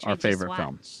 Yeah, which Our I just favorite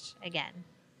film. watched again.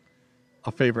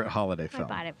 A favorite holiday I film.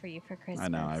 bought it for you for Christmas. I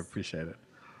know, I appreciate it.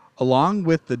 Along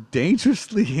with the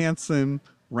dangerously handsome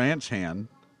ranch hand,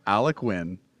 Alec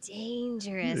Wynn,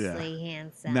 Dangerously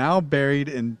handsome. now buried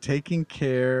in taking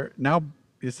care. Now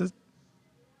it says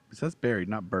buried,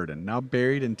 not burdened. Now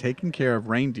buried in taking care of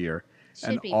reindeer Should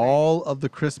and be all of the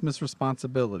Christmas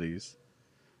responsibilities.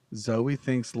 Zoe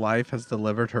thinks life has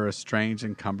delivered her a strange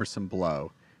and cumbersome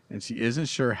blow, and she isn't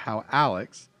sure how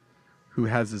Alex, who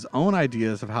has his own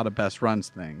ideas of how to best run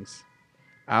things.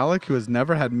 Alec, who has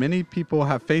never had many people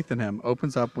have faith in him,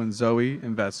 opens up when Zoe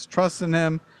invests trust in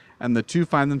him, and the two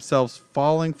find themselves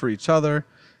falling for each other.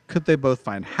 Could they both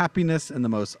find happiness in the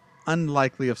most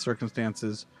unlikely of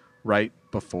circumstances right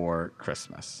before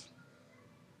Christmas?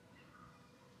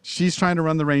 She's trying to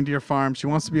run the reindeer farm. She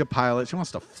wants to be a pilot. She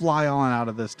wants to fly on out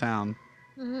of this town.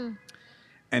 Mm-hmm.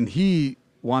 And he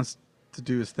wants to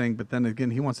do his thing, but then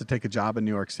again, he wants to take a job in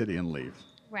New York City and leave.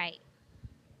 Right.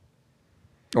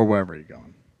 Or wherever you're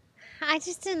going. I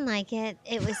just didn't like it.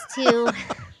 It was too.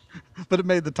 But it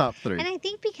made the top 3. And I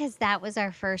think because that was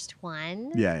our first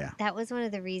one. Yeah. That was one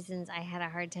of the reasons I had a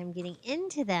hard time getting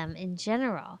into them in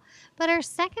general. But our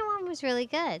second one was really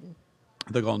good.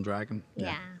 The Golden Dragon.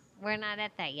 Yeah. We're not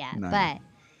at that yet. No. But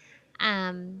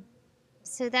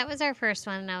so that was our first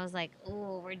one and I was like,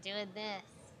 "Ooh, we're doing this."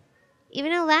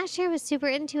 Even though last year I was super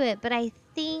into it, but I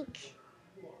think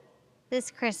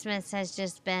this Christmas has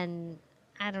just been,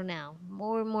 I don't know,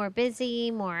 more busy,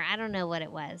 more, I don't know what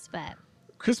it was, but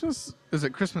Christmas, is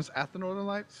it Christmas at the Northern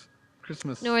Lights?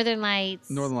 Christmas. Northern Lights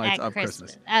Of at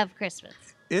Christmas. Of Christmas.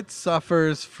 It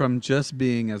suffers from just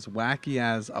being as wacky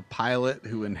as a pilot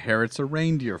who inherits a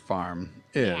reindeer farm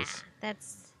is. Yeah,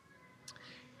 that's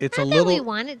It's not a that little. we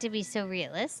want it to be so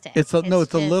realistic. It's a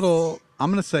just, little. I'm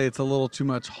gonna say it's a little too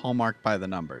much Hallmark by the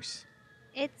numbers.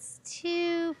 It's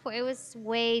too. It was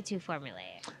way too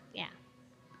formulaic. Yeah.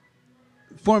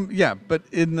 But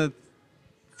in the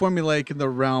formulaic in the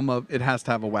realm of it has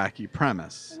to have a wacky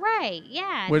premise. Right.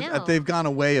 Yeah. Which no. they've gone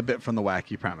away a bit from the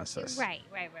wacky premises. Right.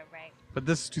 But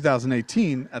this is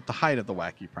 2018 at the height of the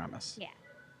wacky premise. Yeah.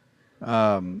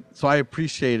 So I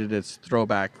appreciated its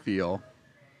throwback feel.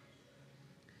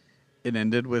 It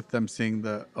ended with them seeing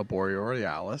the Arborea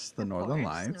Borealis, the Northern Of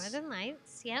course, Lights. Northern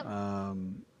Lights. Yep. Well,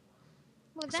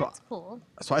 that's cool.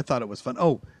 So I thought it was fun.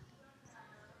 Oh,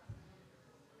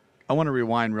 I want to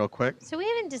rewind real quick. So we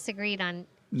haven't disagreed on.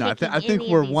 No, I picking think any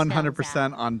of we're these films 100%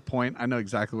 out. on point. I know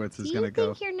exactly where this Do is you going to go.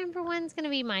 think your number one's going to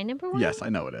be my number one? Yes, I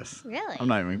know it is. Really? I'm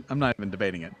not even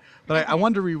debating it. But I Okay.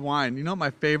 wanted to rewind. You know what my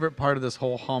favorite part of this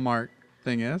whole Hallmark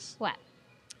thing is? What?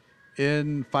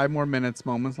 In 5 More Minutes,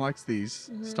 Moments Like These,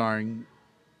 Mm-hmm. starring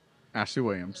Ashley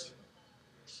Williams,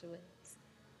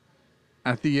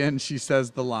 At the end, she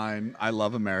says the line, "I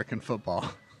love American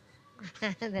football,"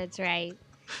 That's right.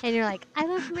 And you're like, I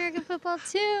love American football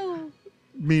too.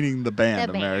 meaning the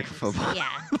band The American band. football.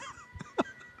 Yeah.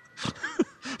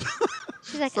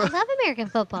 She's like, I love American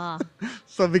football.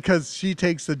 So because she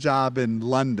takes a job in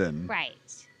London, Right.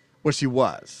 well, she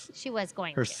was. She was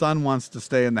going Her to. son wants to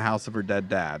stay in the house of her dead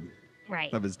dad,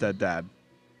 Right. of his dead dad.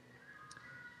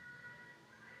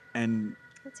 And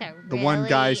That's a the really one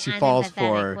guy she falls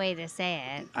unempathetic for, way to say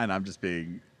it. and I'm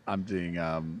being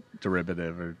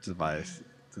derivative or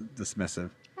dismissive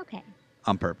Okay.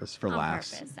 on purpose for On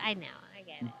laughs. purpose. I know. I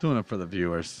get it. Doing it for the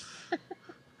viewers.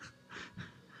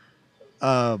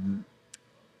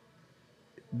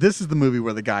 This is the movie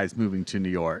where the guy's moving to New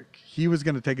York. He was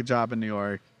going to take a job in New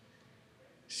York.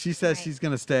 She says Right. she's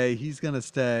going to stay. He's going to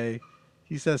stay.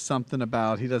 He says something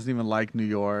about he doesn't even like New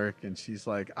York. And she's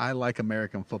like, I like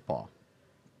American football.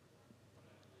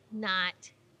 Not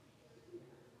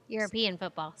European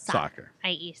football. Soccer.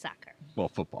 I.e. soccer. Well,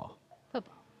 football.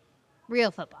 Football.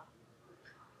 Real football.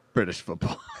 British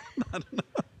football. Not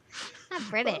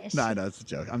British. No, I know. It's a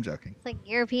joke. I'm joking. It's like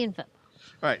European football.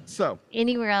 All right.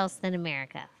 Anywhere else than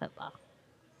America football.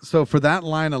 So for that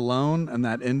line alone and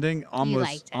that ending,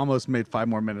 liked it. almost made 5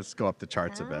 more minutes go up the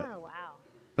charts a bit. Oh, wow.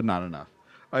 But not enough.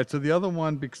 All right, so the other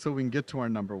one, so we can get to our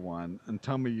number one, and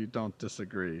tell me you don't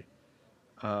disagree.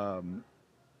 Haul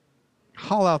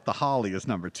Out the Holly is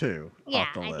number 2 Yeah,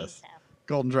 off the I list. think so.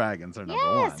 Golden Dragons are number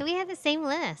Yeah, 1. so we had the same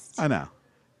list. I know.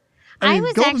 I mean,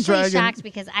 was Golden actually Dragon- shocked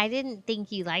because I didn't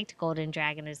think you liked Golden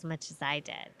Dragon as much as I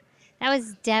did. That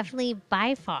was definitely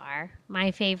by far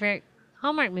my favorite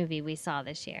Hallmark movie we saw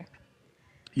this year.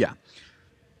 Yeah.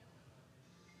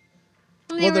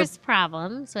 And Well, there was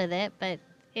problems with it, but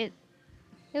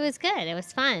it was good. It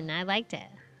was fun. I liked it.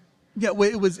 Yeah, well,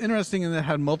 it was interesting and it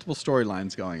had multiple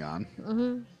storylines going on.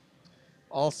 Mm-hmm.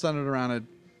 All centered around a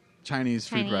Chinese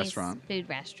food restaurant. Food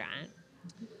restaurant.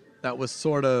 That was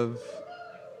sort of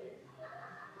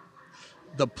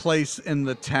the place in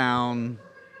the town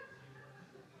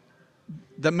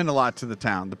that meant a lot to the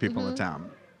town, the people in the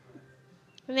town.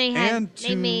 And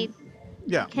they made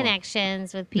Yeah,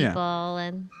 connections with people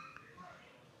and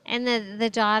the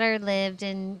daughter lived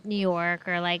in New York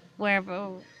or like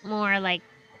wherever more like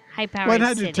high powered well, it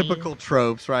had city. your typical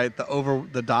tropes, right?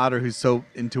 The daughter who's so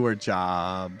into her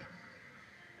job,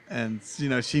 and she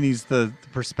needs the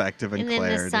perspective and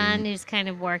clarity. Then the son who's kind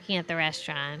of working at the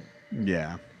restaurant.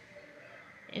 Yeah.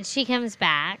 And she comes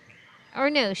back. Or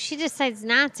no, she decides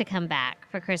not to come back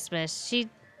for Christmas.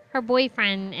 Her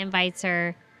boyfriend invites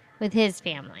her with his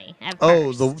family at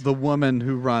first. The woman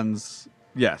who runs,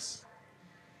 yes.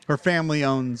 Her family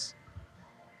owns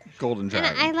Golden Dragon.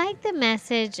 And I like the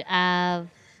message of,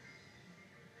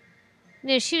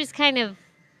 she was kind of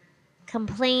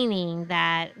complaining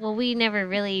that, well, we never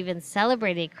really even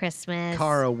celebrated Christmas.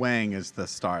 Cara Wang is the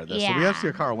star of this. So we have to see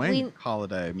a Cara Wang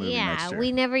holiday movie next year.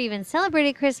 We never even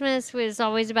celebrated Christmas. It was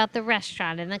always about the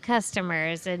restaurant and the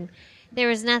customers. And there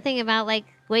was nothing about like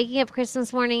waking up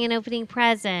Christmas morning and opening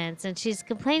presents. And she's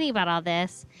complaining about all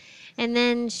this. And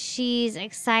then she's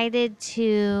excited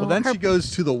to... Well, then she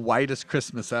goes to the whitest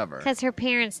Christmas ever. Because her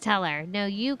parents tell her, no,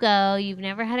 you go. You've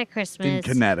never had a Christmas. In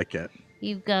Connecticut.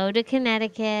 You go to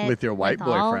Connecticut. With your white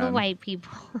boyfriend. All the white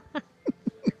people.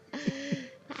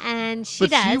 And she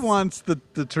does. But she wants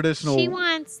the traditional... She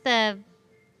wants the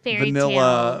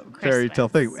vanilla fairy tale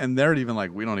thing. Christmas. And they're even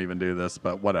like, we don't even do this,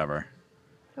 but whatever.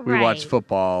 We Right. watch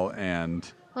football and...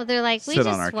 Well, they're like, we sit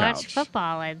on our just watch couch.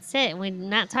 football and sit and we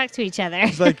not talk to each other.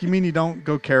 It's like, you mean you don't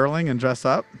go caroling and dress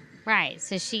up? Right.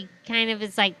 So she kind of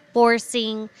is like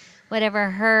forcing whatever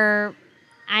her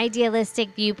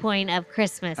idealistic viewpoint of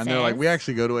Christmas And is. they're like, we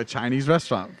actually go to a Chinese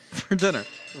restaurant for dinner.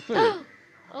 For food.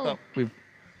 Oh. We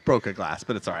broke a glass,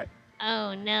 but it's all right.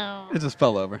 Oh, no. It just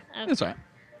fell over. Okay. It's all right.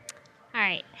 All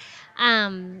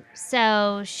right.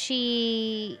 So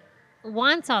she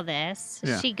wants all this.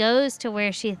 Yeah. She goes to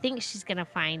where she thinks she's going to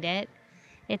find it.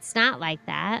 It's not like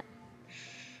that.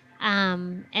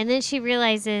 And then she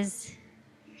realizes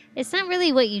it's not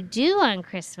really what you do on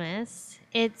Christmas.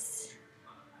 It's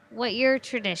what your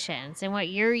traditions and what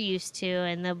you're used to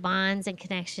and the bonds and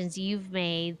connections you've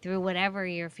made through whatever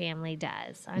your family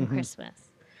does on Christmas.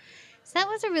 So that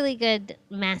was a really good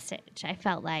message. I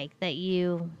felt like that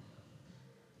I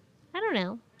don't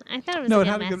know. I thought it was a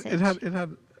good message. It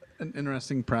had an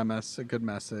interesting premise, a good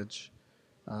message.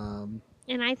 And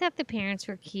I thought the parents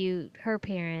were cute. Her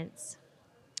parents.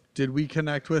 Did we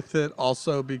connect with it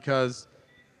also because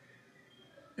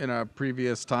in our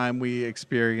previous time we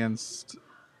experienced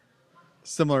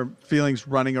similar feelings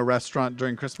running a restaurant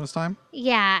during Christmas time?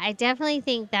 Yeah, I definitely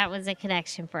think that was a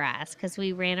connection for us because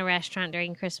we ran a restaurant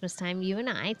during Christmas time, you and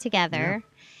I together.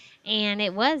 And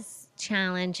it was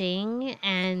challenging.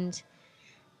 And,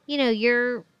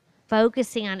 you're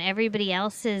focusing on everybody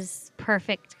else's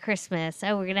perfect Christmas.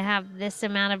 Oh, we're going to have this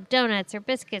amount of donuts or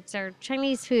biscuits or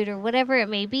Chinese food or whatever it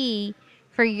may be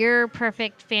for your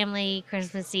perfect family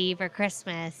Christmas Eve or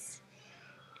Christmas.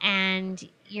 And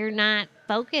you're not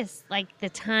focused. Like the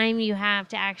time you have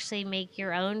to actually make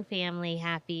your own family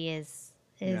happy is.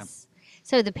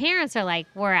 So the parents are like,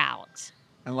 we're out.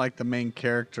 And like the main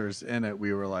characters in it,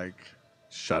 we were like,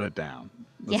 shut it down.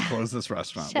 Let's close this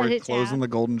restaurant. We're closing the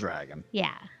Golden Dragon.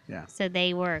 Yeah. Yeah. So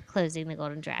they were closing the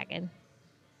Golden Dragon.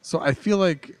 So I feel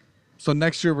like,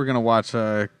 next year we're going to watch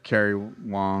a Carrie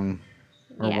Wang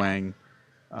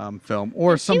film.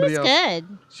 Or somebody else. She was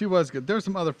good. She was good. There's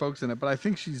some other folks in it, but I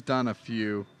think she's done a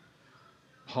few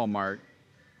Hallmark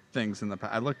things in the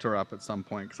past. I looked her up at some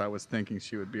point because I was thinking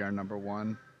she would be our number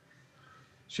one.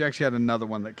 She actually had another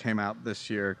one that came out this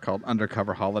year called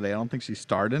Undercover Holiday. I don't think she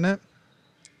starred in it,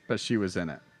 but she was in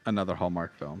it. Another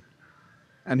Hallmark film.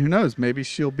 And who knows? Maybe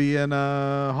she'll be in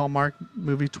a Hallmark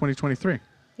movie 2023.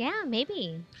 Yeah,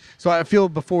 maybe. So I feel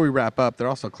before we wrap up, they're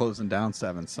also closing down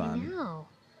Seventh I Son. know.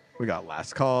 We got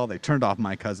Last Call. They turned off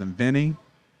My Cousin Vinny.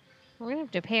 We're going to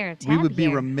have to pair a tab We would be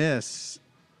here. remiss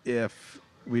if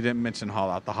we didn't mention Haul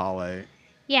Out the Holly.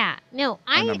 Yeah. No,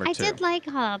 I number two. did like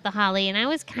Haul Out the Holly, and I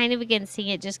was kind of against seeing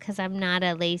it just because I'm not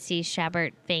a Lacey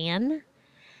Chabert fan.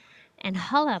 And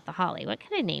Haul Out the Holly, what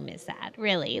kind of name is that,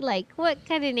 really? Like, what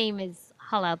kind of name is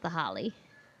Haul Out the Holly?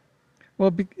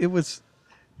 Well, it was,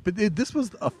 but this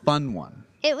was a fun one.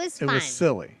 It was fun. It was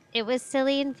silly. It was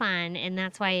silly and fun, and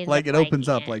that's why I ended Like up it opens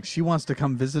liking up, like she wants to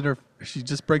come visit her. She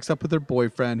just breaks up with her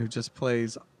boyfriend who just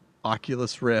plays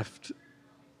Oculus Rift,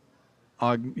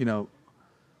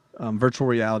 virtual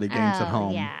reality games at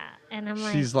home. Yeah, and I'm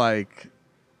like, She's like,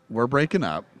 we're breaking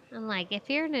up. I'm like, if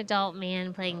you're an adult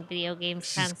man playing video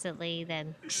games constantly,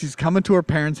 then She's coming to her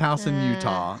parents' house in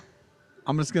Utah.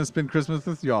 I'm just going to spend Christmas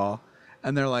with y'all.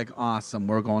 And they're like, awesome,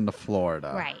 we're going to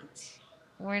Florida. right,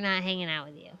 we're not hanging out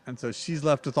with you. And so she's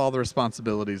left with all the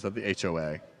responsibilities of the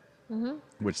HOA,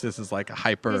 which this is like a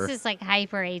hyper. This is like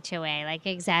hyper HOA, like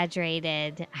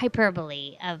exaggerated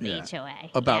hyperbole of the HOA.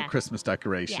 About Yeah. Christmas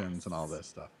decorations and all this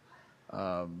stuff.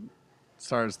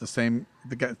 Stars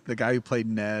the guy who played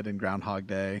Ned in Groundhog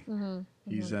Day.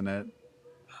 He's in it.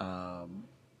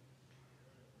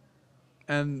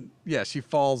 And yeah, she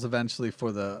falls eventually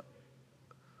for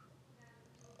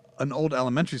an old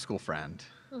elementary school friend,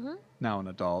 now an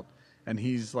adult, and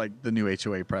he's like the new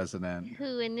HOA president.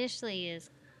 Who initially is,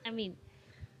 I mean,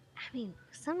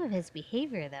 some of his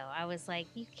behavior though, I was like,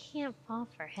 you can't fall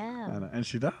for him. And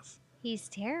she does. He's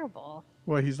terrible.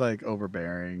 Well, he's like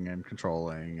overbearing and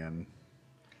controlling,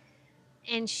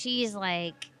 And she's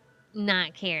like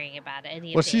not caring about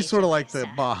any of well, the she's sort of HOA like the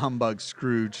stuff. bah humbug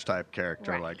Scrooge type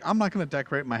character. Right. Like, I'm not going to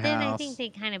decorate my Then house. I think they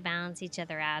kind of balance each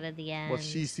other out at the end. Well,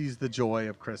 she sees the joy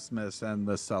of Christmas and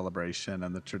the celebration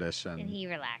and the tradition. and he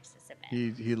relaxes a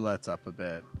bit. He lets up a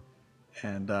bit,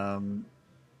 and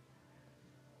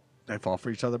they fall for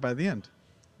each other by the end.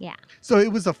 Yeah. So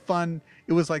it was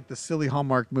it was like the silly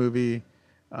Hallmark movie,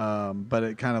 but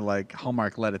it kind of like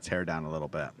Hallmark let its hair down a little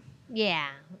bit. Yeah.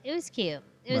 It was cute.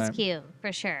 It was Right. cute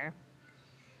for sure.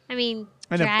 I mean,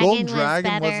 And Dragon if Golden was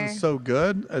Dragon better. wasn't so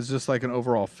good as just like an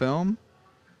overall film,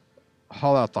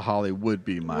 Haul Out the Holly would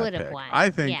be my Would've pick. won, I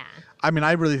think. yeah. I mean,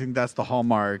 I really think that's the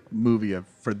Hallmark movie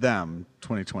for them,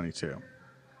 2022.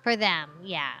 For them,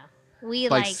 yeah. We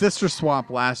Like like Sister Swap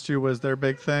last year was their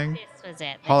big thing. this was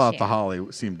it. Haul Out this the year.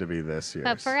 Holly seemed to be this year.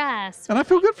 But for us, And I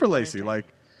feel good for Lacey, like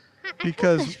I feel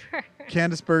because good for her.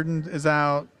 Candace Burton is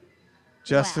out.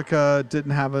 Jessica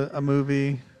didn't have a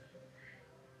movie.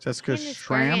 Jessica Candace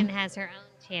Schramm. Bergen has her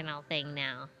own channel thing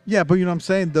now. Yeah, but you know what I'm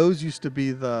saying? Those used to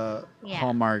be the Yeah.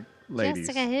 Hallmark ladies.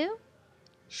 Jessica who?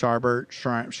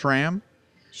 Schramm.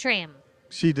 Schramm.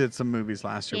 She did some movies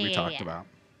last year Yeah, we yeah, talked yeah. about.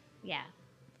 Yeah.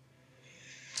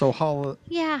 So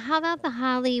Yeah, How About the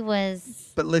Holly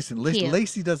was but listen, Cute.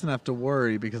 Lacey doesn't have to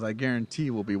worry because I guarantee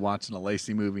we'll be watching a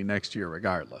Lacey movie next year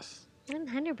regardless.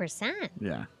 100%.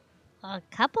 Yeah. A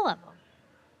couple of them.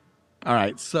 All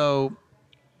right, so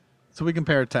we can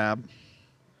pair a tab.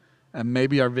 And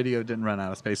maybe our video didn't run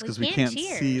out of space because we can't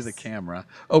can't see cheers. the camera.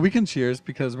 Oh, we can cheers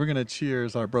because we're going to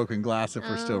cheers our broken glass if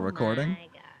we're still recording. My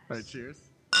gosh. Right, cheers.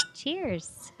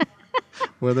 Cheers.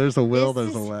 Where there's a will,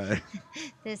 This there's a is- way.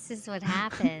 This is what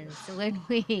happens when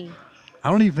we I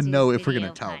don't even do know if we're going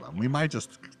video to tell them. podcast. We might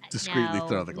just discreetly no,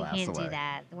 throw the glass we can't away. do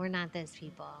that. We're not those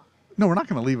people. No, we're not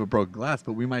going to leave a broken glass,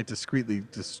 but we might discreetly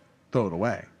just throw it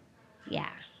away. Yeah.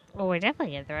 Well, we're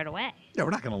definitely going to throw it away. Yeah, we're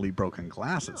not going to leave broken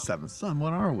glass at Seventh Son.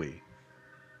 What are we?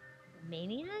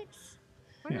 Maniacs?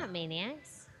 We're Yeah. not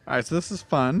maniacs. All right, so this is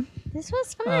fun. This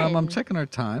was fun. I'm checking our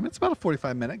time. It's about a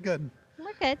 45-minute. Good.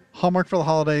 We're good. Hallmark for the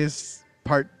Holidays,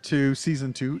 Part 2,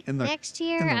 Season 2. Next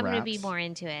year, in the I'm going to be wraps. more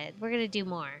into it. We're going to do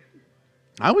more.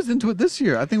 I was into it this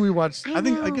year. I think we watched. I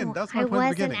think know. again that's my I point at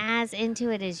the wasn't beginning. as into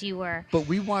it as you were. But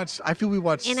we watched. I feel we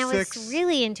watched And I 6. was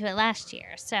really into it last year.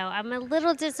 So I'm a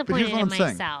little disappointed what in I'm saying.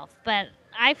 myself. But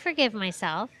I forgive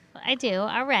myself. I do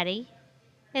already.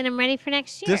 And I'm ready for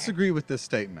next year. Disagree with this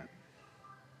statement.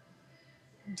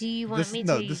 Do you want This, me to?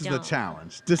 no, You this is don't? the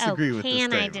challenge. Disagree with this Can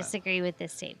statement. I disagree with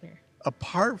this statement?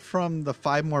 Apart from the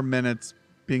 5 more minutes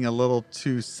being a little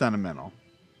too sentimental,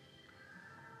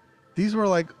 these were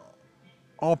like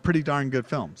all pretty darn good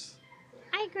films,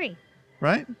 I agree.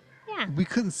 right? Yeah, We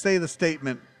couldn't say the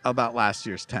statement about last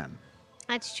year's 10.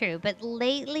 that's true. But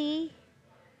lately,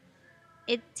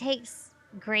 it takes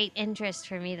great interest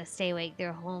for me to stay awake through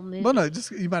a whole movie. Well, no,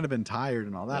 just you might have been tired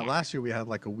and all that. Yeah. Last year we had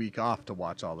like a week off to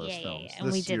watch all those Yeah, films. yeah. And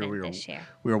we This year didn't we were this year.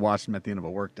 we were watching them at the end of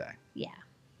a workday. Yeah,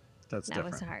 That's that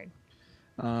different. was hard.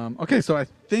 Okay, so I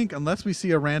think unless we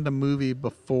see a random movie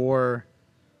before,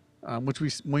 which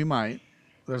we might,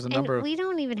 there's a number And of we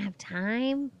don't even have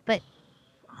time. But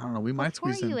I don't know. We might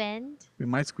before squeeze you in. end, We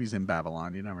might squeeze in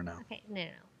Babylon. You never know. okay, no.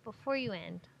 Before you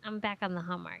end, I'm back on the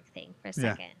Hallmark thing for a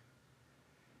Yeah. second.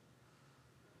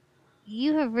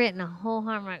 You have written a whole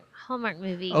Hallmark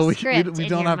movie Oh, we script don't in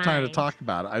your have time to mind. talk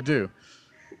about it. I do.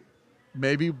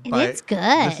 Maybe And by it's good.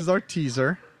 This is our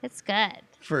teaser It's good.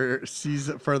 for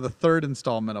the third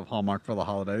installment of Hallmark for the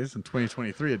Holidays in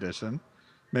 2023 edition.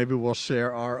 Maybe we'll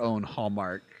share our own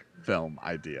Hallmark film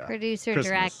idea. Producer, Christmas.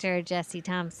 director Jesse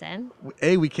Thompson.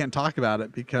 We can't talk about it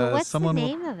But because what's someone the will-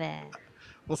 name of it?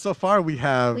 well, so far we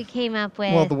have We came up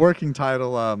with. well the working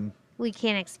title. We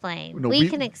can't explain. No, we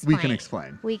can explain. We can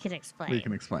explain. We can explain. We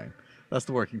can explain. That's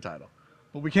the working title.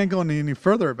 But we can't go any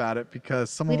further about it because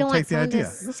someone We don't will want take the someone to idea.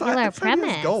 steal our This idea is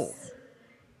premise. gold.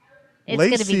 It's gonna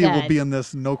be Lacey good. will be in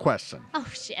this, no question. Oh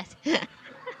shit!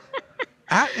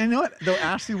 And you know what? Though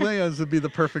Ashley Williams would be the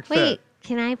perfect Wait, fit.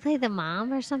 can I play the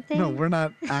mom or something? No, we're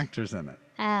not actors in it.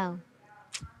 Oh,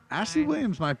 Ashley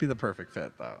Williams might be the perfect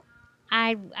fit, though.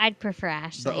 I'd prefer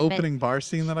Ashley. The opening bar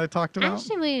scene that I talked but about.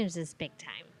 Ashley Williams is big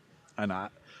time. I know.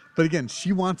 But again,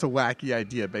 she wants a wacky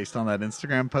idea based on that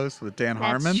Instagram post with Dan That's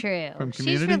Harmon true. from She's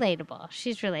Community. relatable.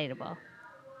 She's relatable.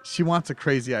 She wants a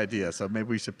crazy idea, so maybe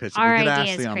we should pitch it. Our We get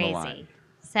idea Ashley is on the crazy. line.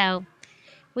 So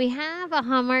we have a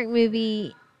Hallmark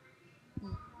movie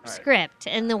script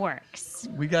in the works.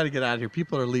 We got to get out of here.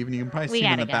 People are leaving. You can probably We see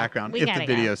them in gotta the go. background We if the gotta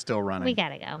go. video is still running. We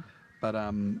gotta go. But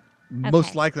most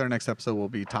Okay. likely our next episode will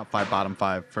be top 5, bottom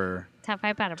 5 for Top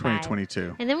 5 bottom 2022.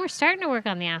 5. And then we're starting to work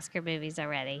on the Oscar movies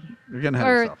already. You're getting ahead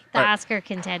of Or yourself. the All right, Oscar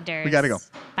contenders. We gotta go.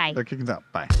 Bye. they're kicking us out.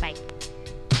 Bye. Bye.